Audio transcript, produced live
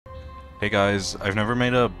Hey guys, I've never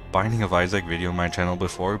made a Binding of Isaac video on my channel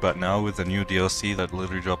before, but now with the new DLC that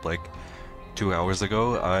literally dropped like 2 hours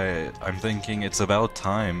ago, I'm thinking it's about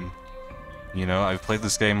time. You know, I've played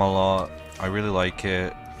this game a lot, I really like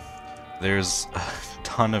it, there's a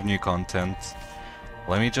ton of new content.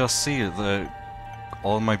 Let me just see,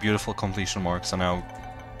 all my beautiful completion marks are now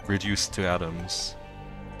reduced to atoms.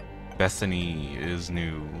 Bethany is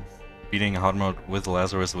new. Beating hard mode with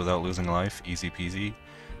Lazarus without losing life, easy peasy.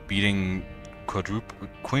 Beating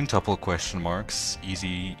quintuple question marks,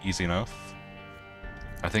 easy enough.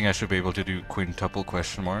 I think I should be able to do quintuple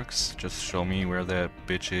question marks. Just show me where that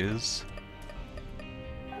bitch is.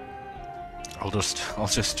 I'll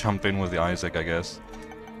just jump in with the Isaac, I guess.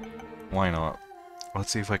 Why not?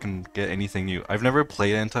 Let's see if I can get anything new. I've never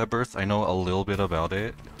played Anti-Birth. I know a little bit about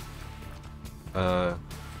it.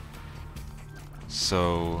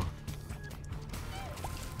 So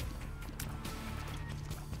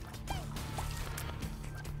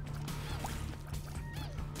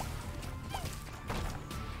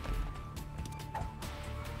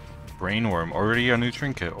Brainworm, already a new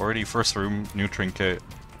trinket, already first room, new trinket.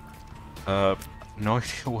 No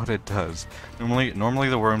idea what it does. Normally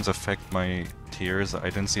the worms affect my tears. I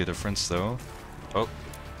didn't see a difference though. Oh,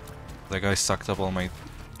 that guy sucked up all my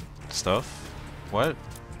stuff. What?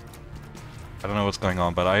 I don't know what's going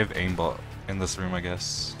on, but I have aimbot in this room, I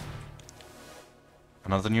guess.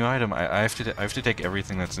 Another new item. I have to take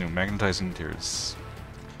everything that's new. Magnetizing tears.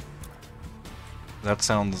 That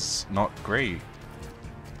sounds not great.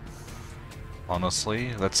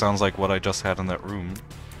 Honestly, that sounds like what I just had in that room.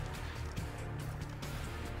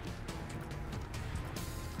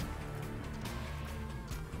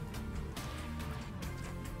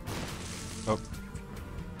 Oh.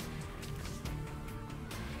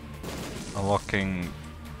 Unlocking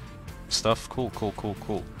stuff. Cool.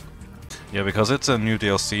 Yeah, because it's a new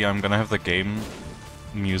DLC, I'm gonna have the game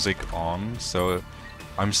music on, so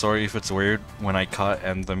I'm sorry if it's weird when I cut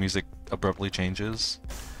and the music abruptly changes.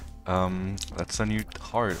 That's a new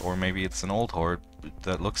heart, or maybe it's an old heart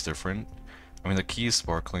that looks different. I mean, the key is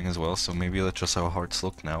sparkling as well, so maybe that's just how hearts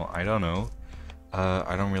look now. I don't know.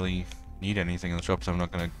 I don't really need anything in the shop, so I'm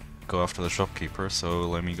not gonna go after the shopkeeper, so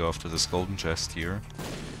let me go after this golden chest here.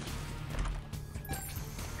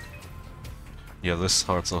 Yeah, this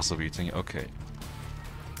heart's also beating. Okay.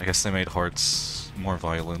 I guess they made hearts more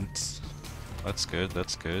violent. That's good,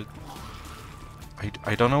 that's good.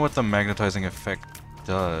 I don't know what the magnetizing effect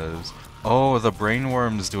does. Oh, the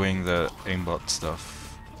brainworm's doing the aimbot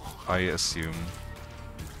stuff, I assume.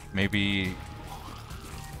 Maybe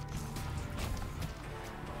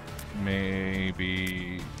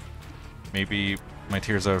my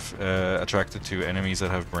tears are attracted to enemies that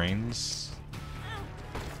have brains?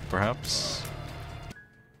 Perhaps?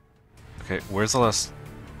 Okay, where's the last...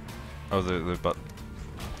 Oh, the button.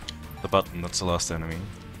 The button, that's the last enemy.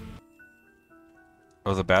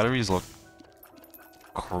 Oh, the batteries look...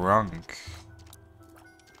 crunk.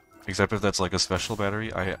 Except if that's like a special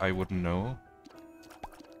battery, I wouldn't know.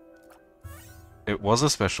 It was a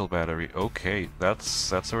special battery. Okay,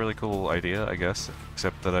 that's a really cool idea, I guess.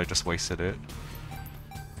 Except that I just wasted it.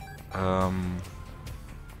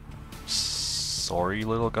 Sorry,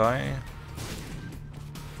 little guy.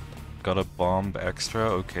 Got a bomb extra,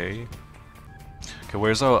 okay. Okay,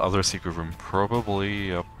 where's our other secret room?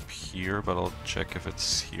 Probably up here, but I'll check if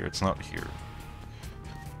it's here. It's not here.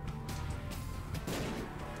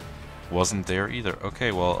 Wasn't there either.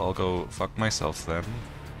 Okay, well, I'll go fuck myself then.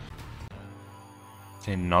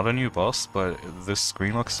 Okay, not a new boss, but this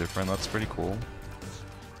screen looks different. That's pretty cool.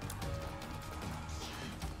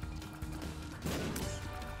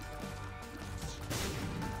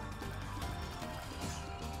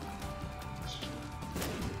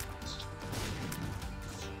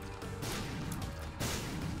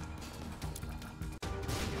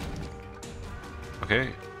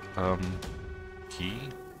 Okay, key?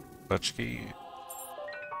 Touch key?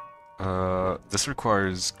 This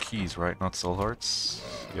requires keys, right? Not soul hearts?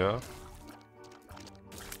 Yeah.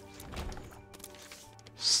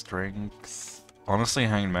 Strength... Honestly,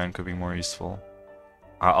 Hanged Man could be more useful.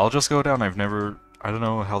 I'll just go down, I don't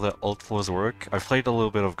know how the ult flows work. I've played a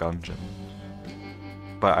little bit of Gungeon,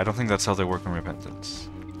 but I don't think that's how they work in Repentance.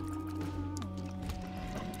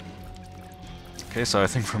 Okay, so I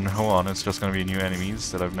think from now on it's just gonna be new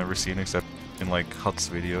enemies that I've never seen except in like Hut's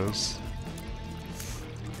videos.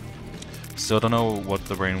 Still don't know what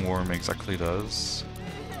the brainworm exactly does,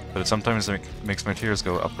 but it sometimes makes my tears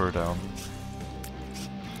go up or down.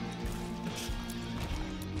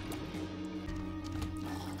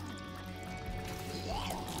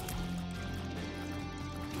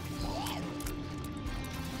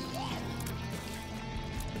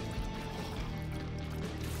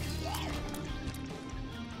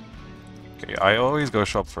 Okay, I always go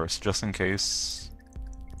shop first, just in case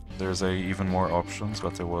there's even more options,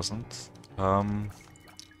 but there wasn't.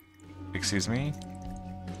 Excuse me?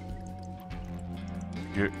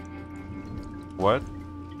 You... What?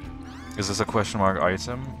 Is this a question mark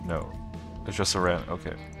item? No. It's just a random...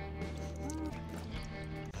 Okay.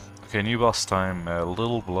 Okay, new boss time.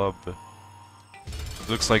 Little Blub.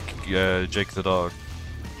 Looks like Jake the dog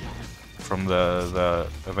from the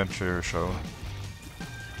adventure show.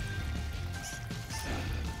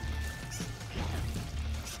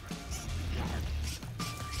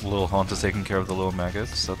 Little Haunt is taking care of the little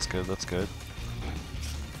maggots. That's good, that's good.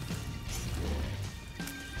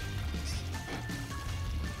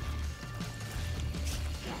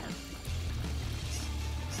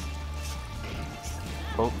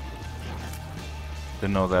 Oh.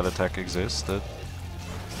 Didn't know that attack existed.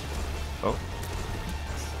 Oh.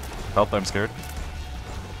 Help, I'm scared.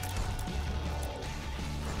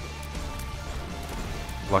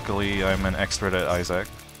 Luckily, I'm an expert at Isaac.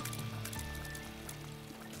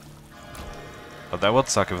 But that would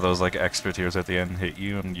suck if those like extra tears at the end hit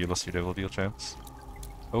you and you lost your Devil Deal chance.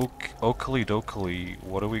 Oakley dokely,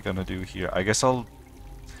 what are we gonna do here? I guess I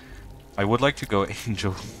would like to go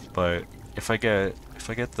Angel, but if I get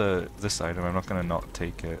this item, I'm not gonna not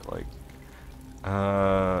take it. Like,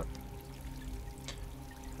 I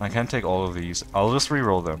can't take all of these. I'll just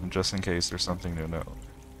re-roll them just in case there's something to know.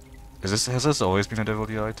 Has this always been a Devil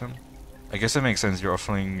Deal item? I guess it makes sense. You're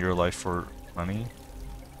offering your life for money.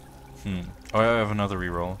 Oh, I have another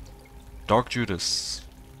reroll. Dark Judas.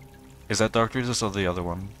 Is that Dark Judas or the other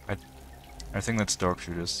one? I think that's Dark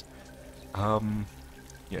Judas. Yeah,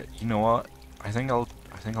 you know what? I think I'll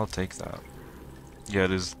take that. Yeah,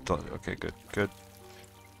 it is. Okay, good, good.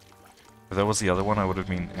 If that was the other one, I would have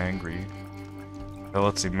been angry. Well,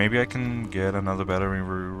 let's see. Maybe I can get another battery and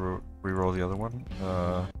reroll the other one.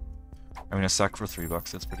 I mean, a sack for $3.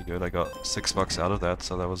 That's pretty good. I got $6 out of that,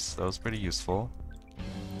 so that was pretty useful.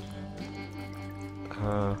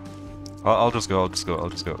 I'll just go.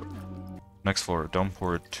 Next floor,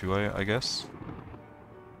 Downpour 2, I guess.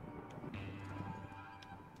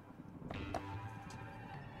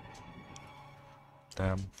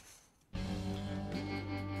 Damn.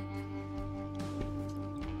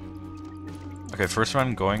 Okay, first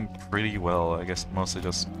round going pretty well. I guess mostly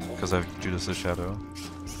just because I have Judas' Shadow.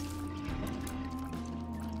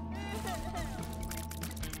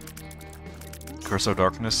 Curse of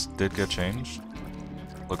Darkness did get changed.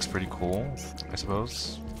 Looks pretty cool, I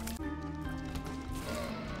suppose.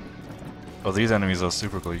 Oh, these enemies are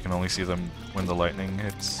super cool. You can only see them when the lightning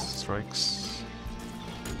strikes.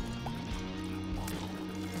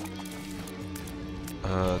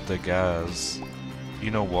 The gas. You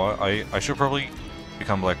know what? I should probably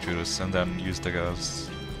become Black Judas and then use the gas.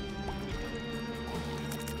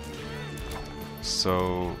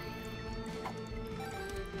 So...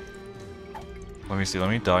 let me see, let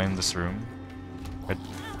me die in this room. I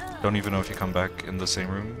don't even know if you come back in the same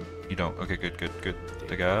room. You don't. Okay, good.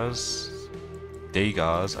 The gas.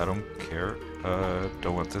 Degas, I don't care.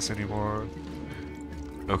 Don't want this anymore.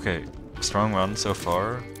 Okay, strong run so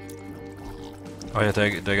far. Oh yeah,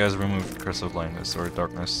 that guy's removed Curse of Blindness or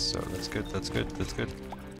Darkness, so that's good.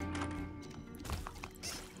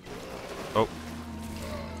 Oh.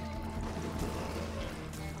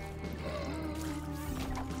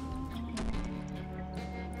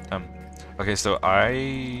 Okay, so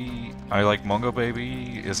I like Mongo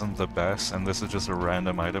Baby isn't the best, and this is just a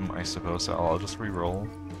random item, I suppose. So I'll just re-roll.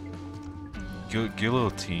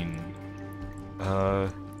 Guillotine.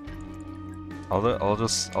 I'll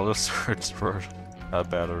just search for a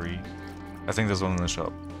battery. I think there's one in the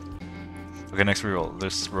shop. Okay, next re-roll.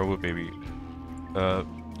 This Robo Baby. Yeah,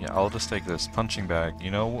 I'll just take this punching bag. You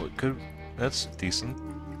know, that's decent.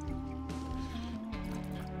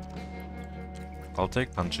 I'll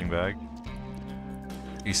take punching bag.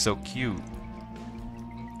 He's so cute.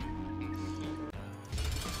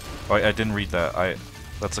 Oh, I didn't read that.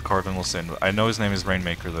 That's a cardinal sin. I know his name is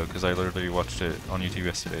Rainmaker though, because I literally watched it on YouTube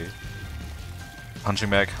yesterday.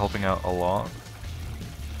 Punching bag helping out a lot.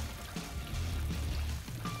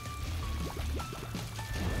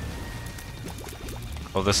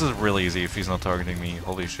 Oh, this is really easy if he's not targeting me.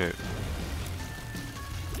 Holy shit.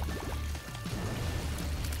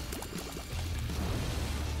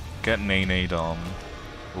 Get Nene Dom.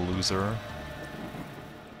 Loser.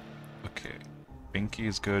 Okay. Binky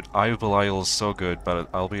is good. Eye of Belial is so good, but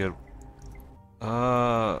I'll be a...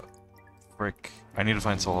 frick. I need to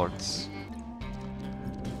find Soul Hearts.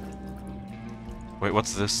 Wait,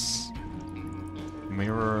 what's this?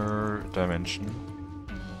 Mirror Dimension.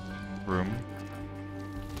 Room.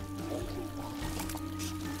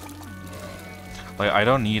 Like, I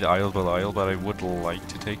don't need Isle Belial, but I would like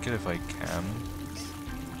to take it if I can.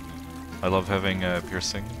 I love having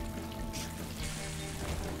piercing.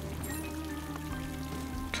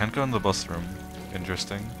 Can't go in the bus room.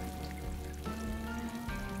 Interesting.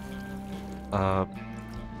 I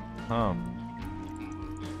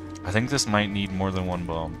think this might need more than one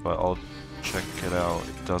bomb, but I'll check it out.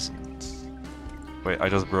 It doesn't. Wait, I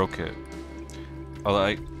just broke it. Oh,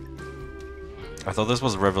 I thought this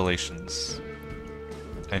was Revelations.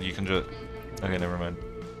 And you can just... Okay, never mind.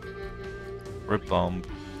 Rip bomb.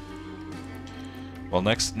 Well,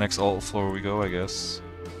 next alt floor we go, I guess.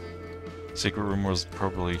 Secret room was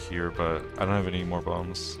probably here, but I don't have any more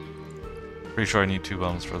bombs. Pretty sure I need 2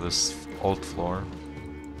 bombs for this alt floor.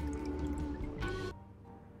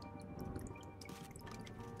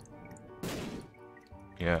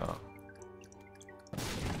 Yeah.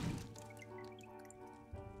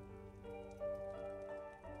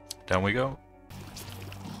 Down we go.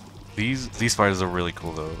 These spiders are really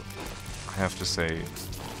cool though, I have to say.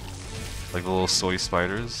 Like the little soy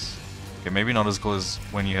spiders. Okay, maybe not as cool as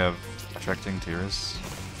when you have attracting tears.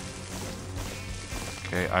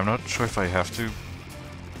 Okay, I'm not sure if I have to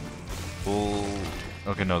pull...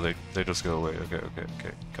 Okay, no, they just go away. Okay,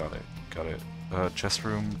 got it. Chest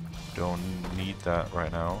room, don't need that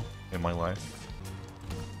right now in my life.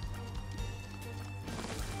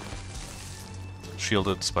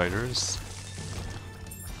 Shielded spiders.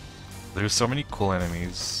 There's so many cool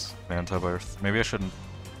enemies, Manta-Birth. Maybe I shouldn't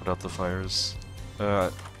put out the fires.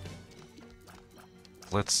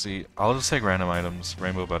 Let's see. I'll just take random items.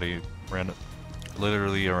 Rainbow Buddy.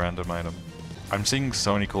 Literally a random item. I'm seeing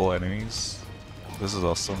so many cool enemies. This is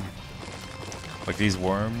awesome. Like these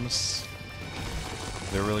worms.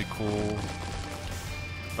 They're really cool.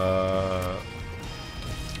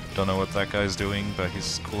 Don't know what that guy's doing, but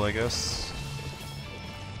he's cool, I guess.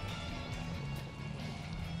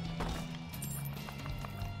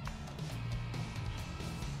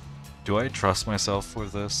 Do I trust myself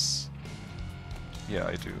with this? Yeah,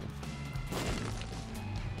 I do.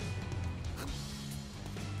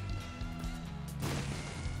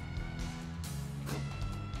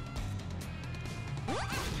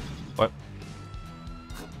 What?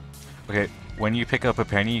 Okay, when you pick up a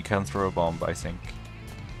penny, you can throw a bomb, I think.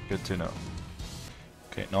 Good to know.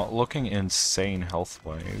 Okay, not looking insane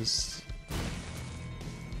health-wise.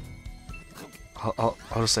 I'll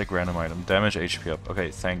just take random item. Damage HP up. Okay,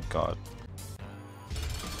 thank God.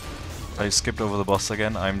 I skipped over the boss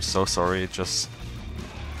again. I'm so sorry. Just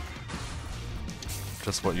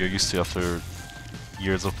what you're used to after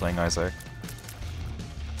years of playing Isaac.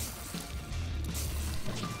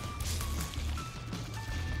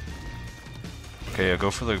 Okay, yeah, go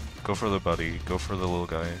for the buddy. Go for the little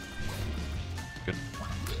guy.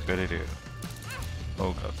 Good idea.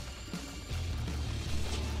 Oh God.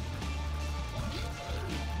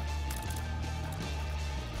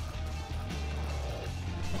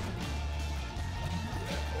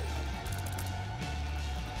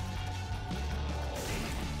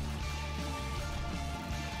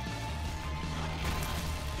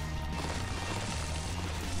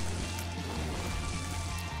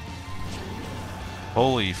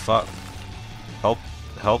 Holy fuck. Help.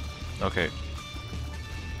 Help. Okay.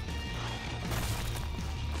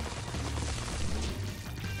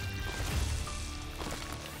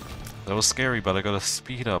 That was scary, but I got a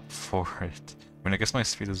speed up for it. I mean, I guess my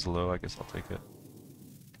speed is low, I guess I'll take it.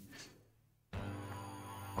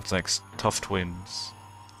 What's next? Tough Twins.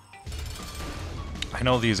 I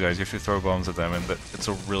know these guys, you have to throw bombs at them, and it's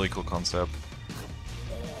a really cool concept.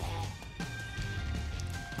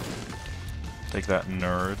 Take that,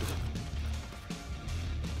 nerd.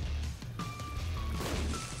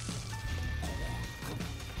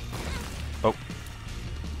 Oh.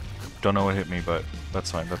 Don't know what hit me, but that's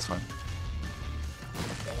fine, that's fine.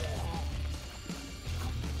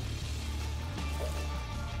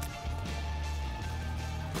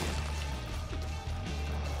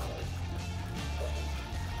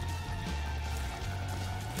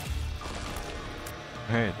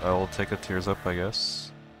 Alright, I'll take a Tears Up, I guess.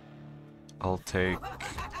 I'll take...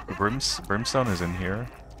 Brimstone is in here.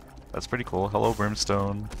 That's pretty cool. Hello,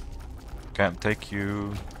 Brimstone. Can't take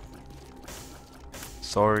you.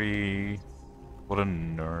 Sorry. What a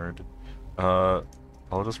nerd.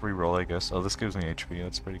 I'll just re-roll, I guess. Oh, this gives me HP.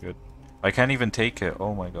 That's pretty good. I can't even take it.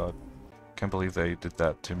 Oh my god. Can't believe they did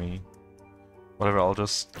that to me. Whatever, I'll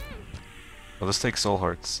just take Soul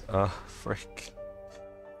Hearts. Frick.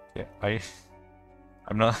 Yeah,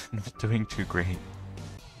 I'm not doing too great.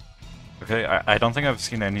 Okay, I don't think I've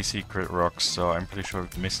seen any secret rocks, so I'm pretty sure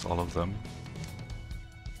I've missed all of them.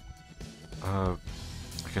 I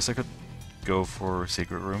guess I could go for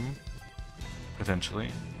secret room, potentially,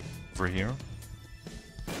 over here.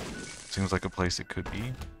 Seems like a place it could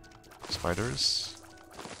be. Spiders.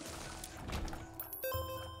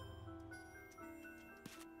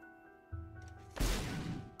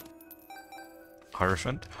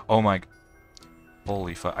 Hierophant. Oh my...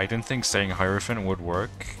 Holy fuck. I didn't think saying Hierophant would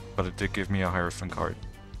work, but it did give me a Hierophant card.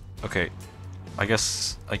 Okay. I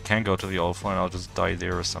guess I can go to the alt floor and I'll just die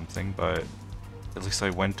there or something, but at least I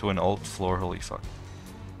went to an alt floor. Holy fuck.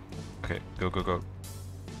 Okay, go, go, go.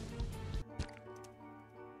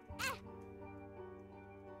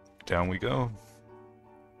 Down we go.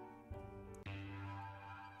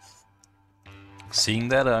 Seeing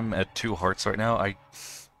that I'm at 2 hearts right now, I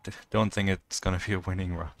don't think it's gonna be a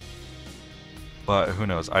winning run. But who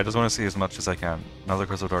knows, I just want to see as much as I can. Another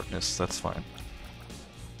Curse of Darkness, that's fine.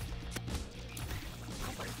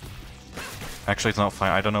 Actually, it's not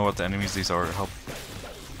fine. I don't know what the enemies these are. Help.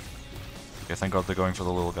 Okay, thank god they're going for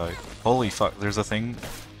the little guy. Holy fuck, there's a thing.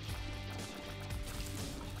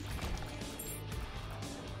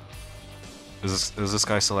 Is this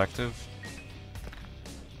guy selective?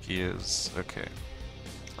 He is. Okay.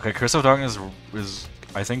 Okay, Curse of Darkness is,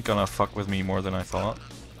 I think, gonna fuck with me more than I thought.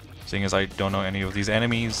 Seeing as I don't know any of these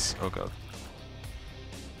enemies. Oh god.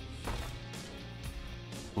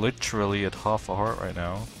 Literally at half a heart right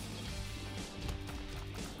now.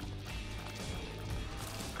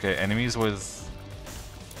 Okay, enemies with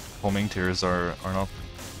homing tears are not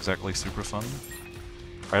exactly super fun.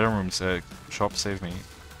 Item room said, shop save me.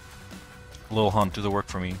 Little Hunt, do the work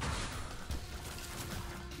for me.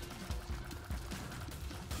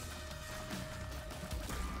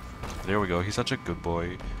 There we go, he's such a good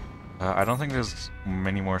boy. I don't think there's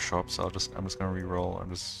many more shops, I'm just gonna re-roll. I'm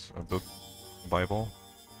just a book, Bible.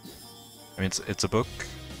 I mean, it's a book.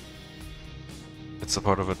 It's a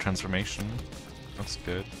part of a transformation. That's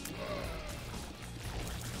good.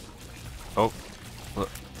 Oh,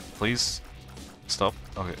 please stop.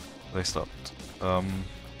 Okay, they stopped.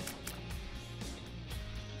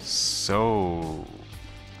 So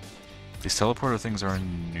these teleporter things are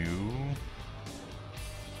new.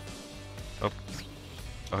 Oh,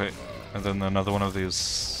 okay, and then another one of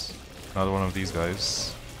these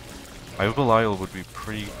guys. I hope Belial would be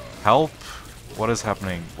pretty. Help! What is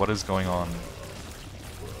happening? What is going on?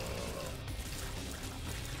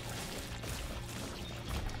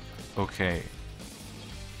 Okay.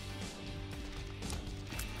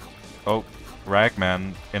 Oh,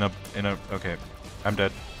 Ragman in a okay. I'm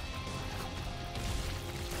dead.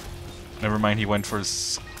 Never mind, he went for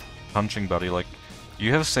his punching buddy. Like,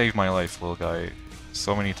 you have saved my life, little guy,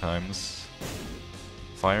 so many times.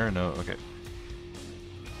 Fire? No, okay.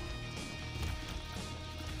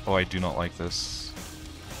 Oh, I do not like this.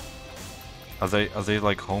 Are they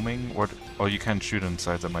like homing? What? Oh, you can't shoot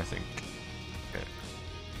inside them, I think. Okay,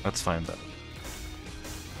 that's fine then.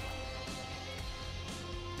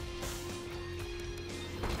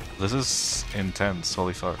 This is intense.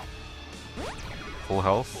 Holy fuck. Full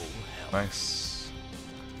health. Nice.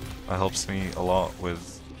 That helps me a lot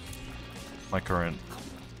with my current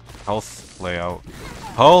health layout.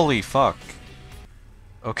 Holy fuck!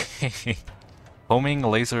 Okay. Homing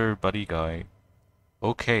laser buddy guy.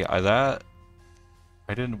 Okay,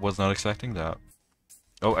 was not expecting that.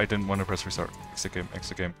 Oh, I didn't want to press restart. Exit game,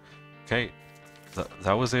 exit game. Okay.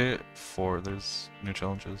 That was it for, there's new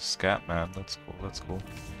challenges. Scat man, that's cool, that's cool.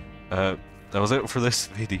 That was it for this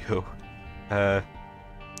video.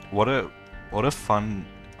 What a fun.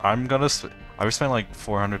 I've spent like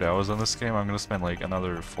 400 hours on this game. I'm gonna spend like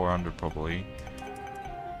another 400 probably.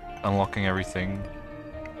 Unlocking everything.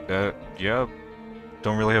 Yeah.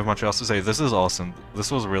 Don't really have much else to say. This is awesome.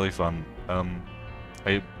 This was really fun.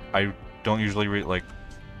 I don't usually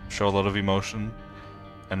show a lot of emotion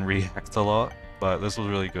and react a lot, but this was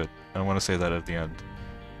really good. I want to say that at the end.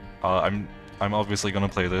 I'm obviously gonna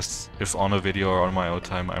play this, if on a video or on my own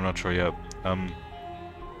time, I'm not sure yet.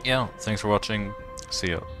 Yeah, thanks for watching, see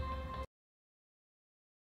ya.